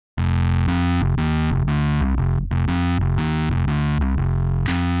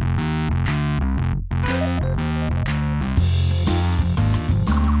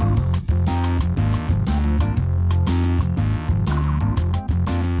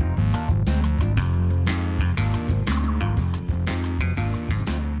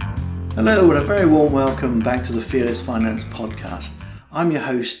Hello and a very warm welcome back to the Fearless Finance Podcast. I'm your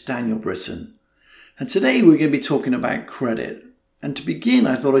host, Daniel Britton. And today we're going to be talking about credit. And to begin,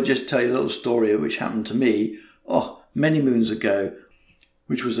 I thought I'd just tell you a little story which happened to me, many moons ago,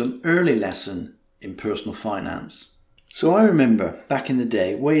 which was an early lesson in personal finance. So I remember back in the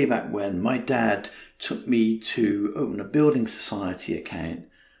day, way back when, my dad took me to open a building society account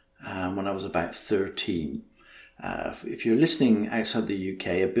when I was about 13. If you're listening outside the UK,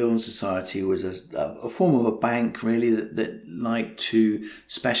 a building society was a form of a bank really that liked to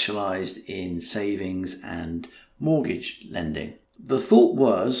specialise in savings and mortgage lending. The thought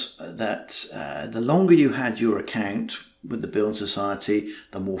was that the longer you had your account with the building society,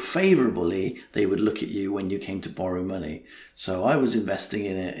 the more favourably they would look at you when you came to borrow money. So I was investing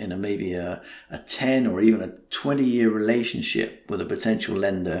in maybe a 10 or even a 20-year relationship with a potential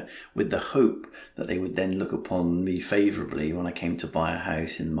lender with the hope that they would then look upon me favourably when I came to buy a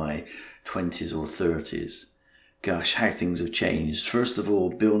house in my 20s or 30s. Gosh, how things have changed. First of all,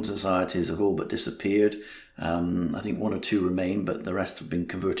 building societies have all but disappeared. I think one or two remain, but the rest have been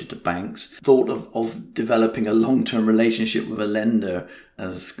converted to banks. Thought of developing a long-term relationship with a lender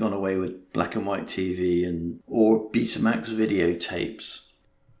has gone away with black and white TV or Betamax videotapes.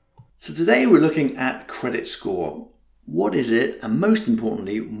 So today we're looking at credit score. What is it, and most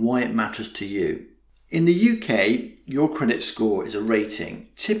importantly, why it matters to you? In the UK, your credit score is a rating,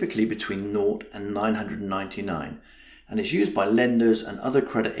 typically between 0 and 999, and is used by lenders and other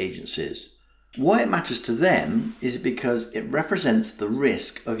credit agencies. Why it matters to them is because it represents the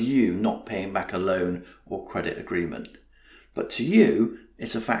risk of you not paying back a loan or credit agreement. But to you,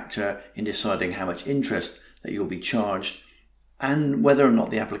 it's a factor in deciding how much interest that you'll be charged and whether or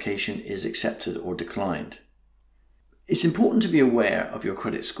not the application is accepted or declined. It's important to be aware of your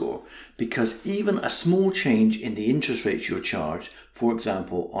credit score because even a small change in the interest rates you're charged, for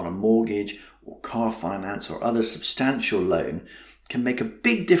example on a mortgage or car finance or other substantial loan, can make a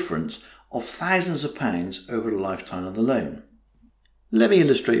big difference of thousands of pounds over the lifetime of the loan. Let me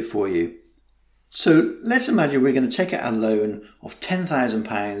illustrate for you. So let's imagine we're going to take out a loan of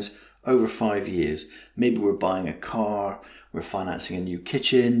 £10,000 over 5 years. Maybe we're buying a car, we're financing a new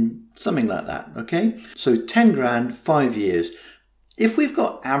kitchen, something like that, okay? So 10 grand, 5 years. If we've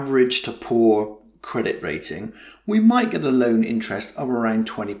got average to poor credit rating, we might get a loan interest of around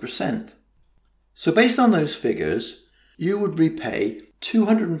 20%. So based on those figures, you would repay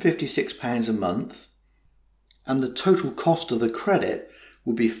 £256 a month, and the total cost of the credit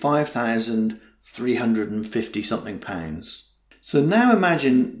would be £5,350 something pounds. So now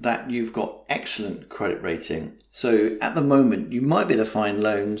imagine that you've got excellent credit rating. So at the moment, you might be able to find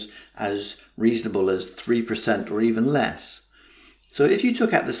loans as reasonable as 3% or even less. So if you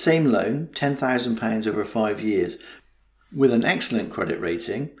took out the same loan, £10,000 over 5 years, with an excellent credit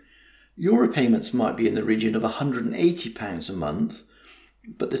rating, your repayments might be in the region of £180 a month,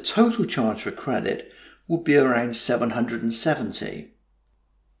 but the total charge for credit would be around £770.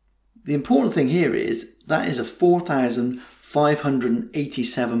 The important thing here is that is a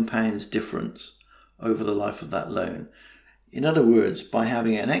 £4,587 difference over the life of that loan. In other words, by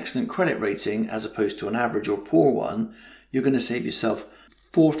having an excellent credit rating as opposed to an average or poor one, you're going to save yourself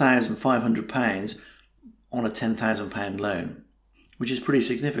 £4,500 on a £10,000 loan, which is pretty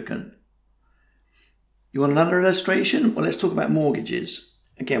significant. You want another illustration? Well, let's talk about mortgages.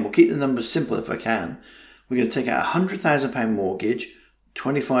 Again, we'll keep the numbers simple if I can. We're going to take out a £100,000 mortgage,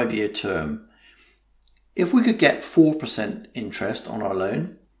 25-year term. If we could get 4% interest on our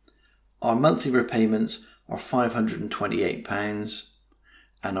loan, our monthly repayments are £528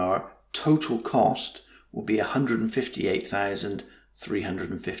 and our total cost will be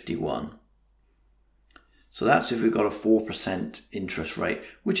 £158,351. So that's if we've got a 4% interest rate,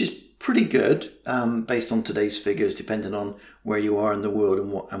 which is pretty good based on today's figures, depending on where you are in the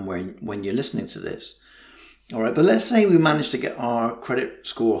world and when you're listening to this. All right, but let's say we manage to get our credit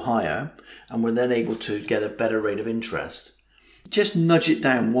score higher and we're then able to get a better rate of interest. Just nudge it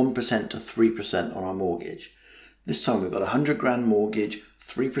down 1% to 3% on our mortgage. This time we've got a 100 grand mortgage,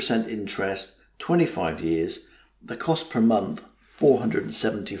 3% interest, 25 years, the cost per month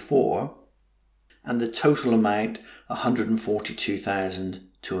 $474, and the total amount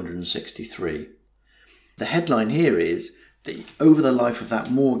 $142,263. The headline here is that over the life of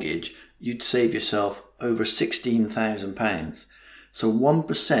that mortgage, you'd save yourself over £16,000. So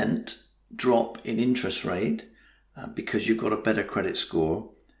 1% drop in interest rate because you've got a better credit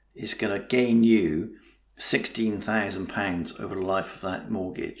score is going to gain you £16,000 over the life of that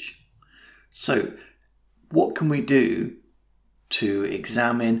mortgage. So what can we do to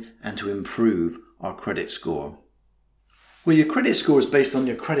examine and to improve our credit score? Well, your credit score is based on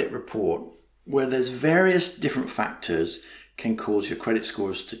your credit report, where there's various different factors can cause your credit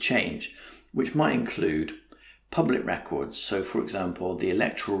scores to change, which might include public records. So, for example, the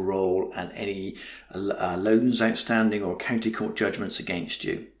electoral roll and any loans outstanding or county court judgments against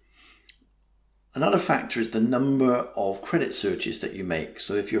you. Another factor is the number of credit searches that you make.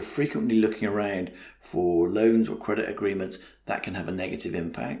 So if you're frequently looking around for loans or credit agreements, that can have a negative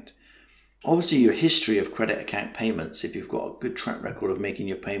impact. Obviously, your history of credit account payments. If you've got a good track record of making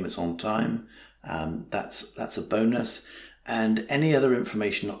your payments on time, that's a bonus. And any other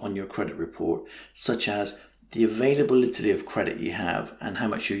information on your credit report, such as the availability of credit you have and how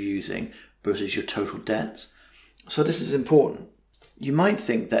much you're using versus your total debts. So this is important. You might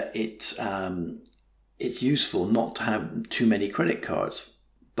think that it's useful not to have too many credit cards,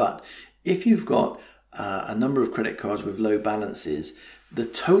 but if you've got a number of credit cards with low balances, the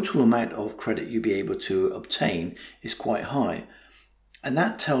total amount of credit you'll be able to obtain is quite high. And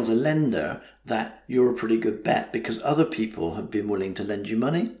that tells a lender that you're a pretty good bet because other people have been willing to lend you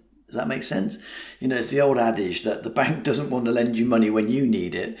money. Does that make sense? You know, it's the old adage that the bank doesn't want to lend you money when you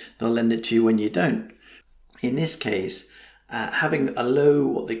need it. They'll lend it to you when you don't. In this case, having a low,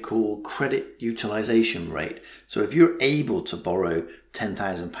 what they call credit utilization rate. So if you're able to borrow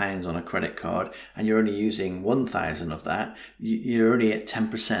 £10,000 on a credit card and you're only using 1,000 of that, you're only at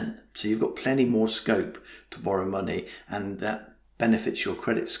 10%. So you've got plenty more scope to borrow money, and that benefits your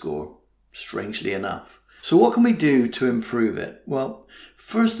credit score, strangely enough. So what can we do to improve it? Well,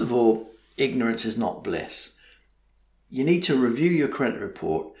 first of all, ignorance is not bliss. You need to review your credit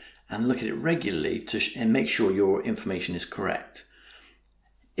report and look at it regularly and make sure your information is correct.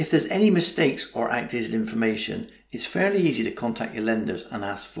 If there's any mistakes or outdated information, it's fairly easy to contact your lenders and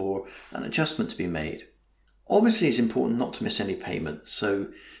ask for an adjustment to be made. Obviously, it's important not to miss any payments, so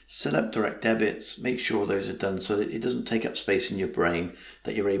set up direct debits, make sure those are done so that it doesn't take up space in your brain,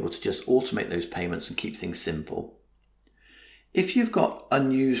 that you're able to just automate those payments and keep things simple. If you've got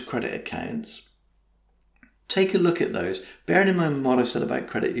unused credit accounts, take a look at those. Bearing in mind what I said about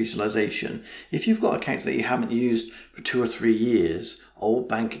credit utilization, if you've got accounts that you haven't used for 2 or 3 years, old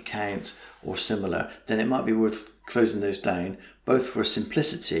bank accounts or similar, then it might be worth closing those down, both for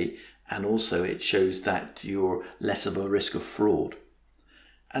simplicity and also it shows that you're less of a risk of fraud.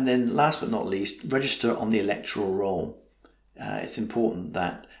 And then last but not least, register on the electoral roll. It's important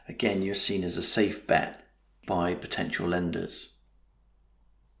that, again, you're seen as a safe bet by potential lenders.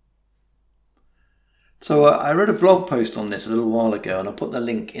 So I wrote a blog post on this a little while ago, and I'll put the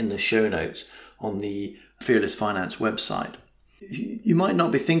link in the show notes on the Fearless Finance website. You might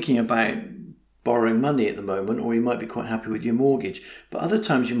not be thinking about borrowing money at the moment, or you might be quite happy with your mortgage, but other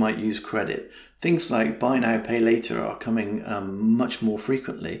times you might use credit. Things like buy now, pay later are coming much more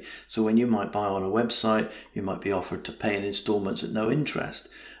frequently. So when you might buy on a website, you might be offered to pay in installments at no interest.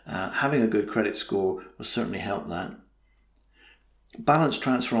 Having a good credit score will certainly help that. Balance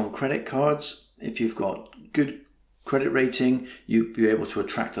transfer on credit cards. If you've got good credit rating, you'll be able to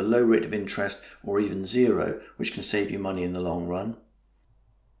attract a low rate of interest or even zero, which can save you money in the long run.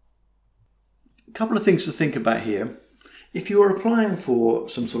 A couple of things to think about here. If you are applying for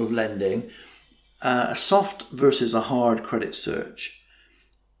some sort of lending, a soft versus a hard credit search.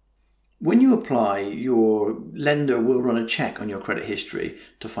 When you apply, your lender will run a check on your credit history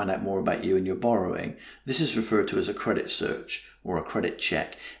to find out more about you and your borrowing. This is referred to as a credit search or a credit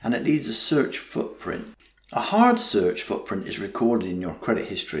check, and it leaves a search footprint. A hard search footprint is recorded in your credit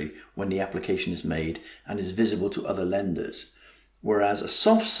history when the application is made and is visible to other lenders, whereas a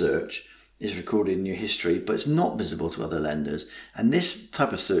soft search is recorded in your history but it's not visible to other lenders, and this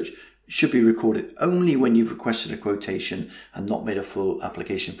type of search should be recorded only when you've requested a quotation and not made a full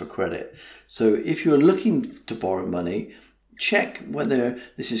application for credit. So if you're looking to borrow money, check whether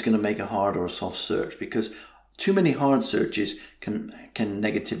this is going to make a hard or a soft search, because too many hard searches can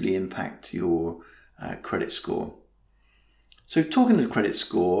negatively impact your credit score. So talking of credit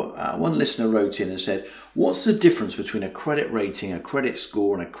score, one listener wrote in and said, what's the difference between a credit rating, a credit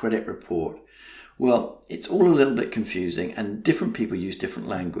score and a credit report? Well, it's all a little bit confusing and different people use different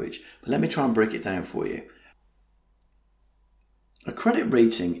language, but let me try and break it down for you. A credit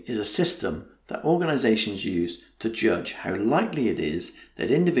rating is a system that organizations use to judge how likely it is that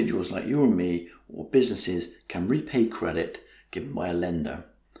individuals like you or me or businesses can repay credit given by a lender,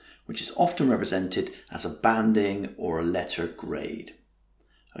 which is often represented as a banding or a letter grade.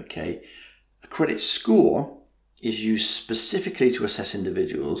 Okay, a credit score is used specifically to assess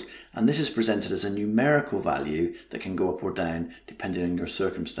individuals, and this is presented as a numerical value that can go up or down depending on your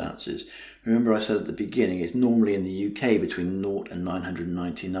circumstances. Remember I said at the beginning it's normally in the UK between 0 and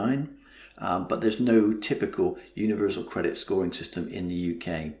 999, but there's no typical universal credit scoring system in the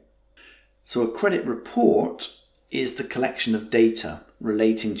UK. So a credit report is the collection of data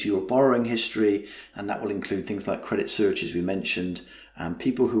relating to your borrowing history, and that will include things like credit searches we mentioned,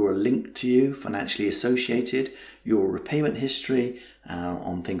 people who are linked to you, financially associated, your repayment history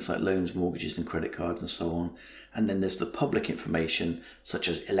on things like loans, mortgages and credit cards and so on. And then there's the public information such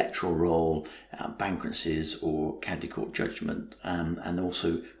as electoral roll, bankruptcies or county court judgment, and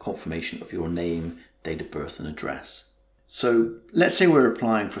also confirmation of your name, date of birth and address. So let's say we're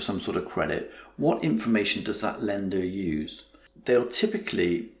applying for some sort of credit. What information does that lender use? They'll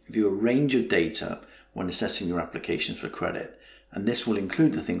typically view a range of data when assessing your applications for credit. And this will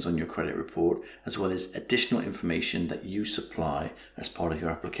include the things on your credit report, as well as additional information that you supply as part of your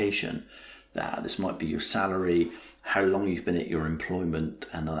application. This might be your salary, how long you've been at your employment,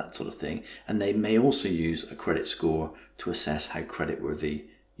 and all that sort of thing. And they may also use a credit score to assess how creditworthy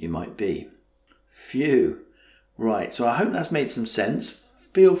you might be. Phew. Right, so I hope that's made some sense.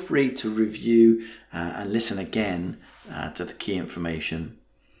 Feel free to review and listen again to the key information.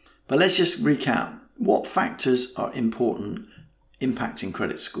 But let's just recap. What factors are important impacting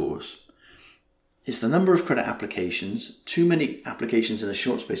credit scores? It's the number of credit applications. Too many applications in a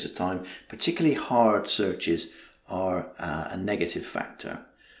short space of time, particularly hard searches, are a negative factor.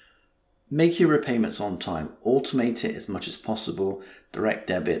 Make your repayments on time. Automate it as much as possible. Direct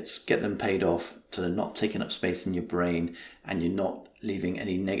debits, get them paid off so they're not taking up space in your brain and you're not leaving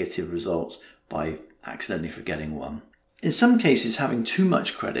any negative results by accidentally forgetting one. In some cases, having too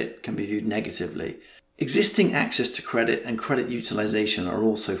much credit can be viewed negatively. Existing access to credit and credit utilization are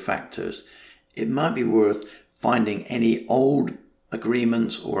also factors. It might be worth finding any old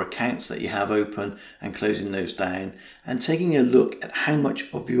agreements or accounts that you have open and closing those down and taking a look at how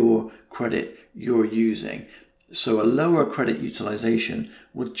much of your credit you're using. So a lower credit utilization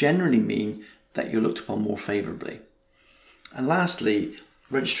would generally mean that you're looked upon more favourably. And lastly,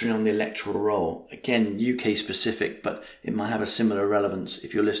 registering on the electoral roll. Again, UK specific, but it might have a similar relevance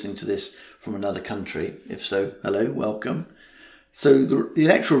if you're listening to this from another country. If so, hello, welcome. So the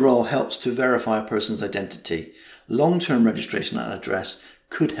electoral roll helps to verify a person's identity. Long-term registration at an address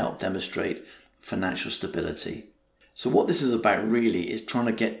could help demonstrate financial stability. So what this is about really is trying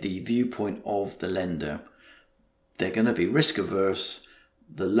to get the viewpoint of the lender. They're going to be risk averse.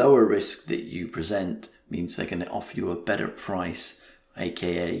 The lower risk that you present means they're going to offer you a better price,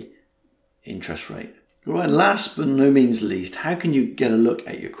 aka interest rate. All right, last but no means least, how can you get a look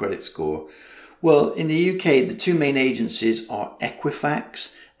at your credit score? Well, in the UK, the two main agencies are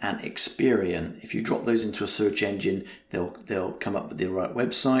Equifax and Experian. If you drop those into a search engine, they'll come up with the right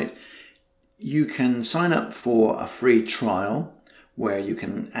website. You can sign up for a free trial where you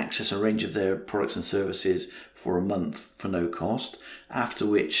can access a range of their products and services for a month for no cost, after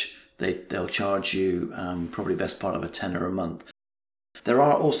which they'll charge you probably best part of a tenner a month. There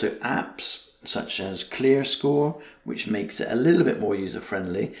are also apps such as ClearScore, which makes it a little bit more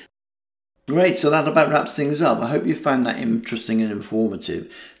user-friendly. Great, so that about wraps things up. I hope you found that interesting and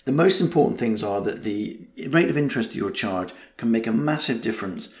informative. The most important things are that the rate of interest you're charged can make a massive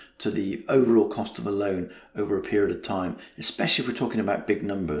difference to the overall cost of a loan over a period of time, especially if we're talking about big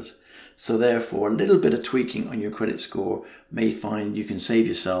numbers. So therefore, a little bit of tweaking on your credit score may find you can save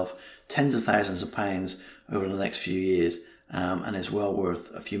yourself tens of thousands of pounds over the next few years, and it's well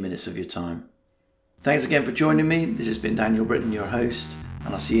worth a few minutes of your time. Thanks again for joining me. This has been Daniel Britton, your host,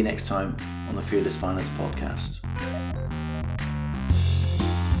 and I'll see you next time on the Fearless Finance Podcast.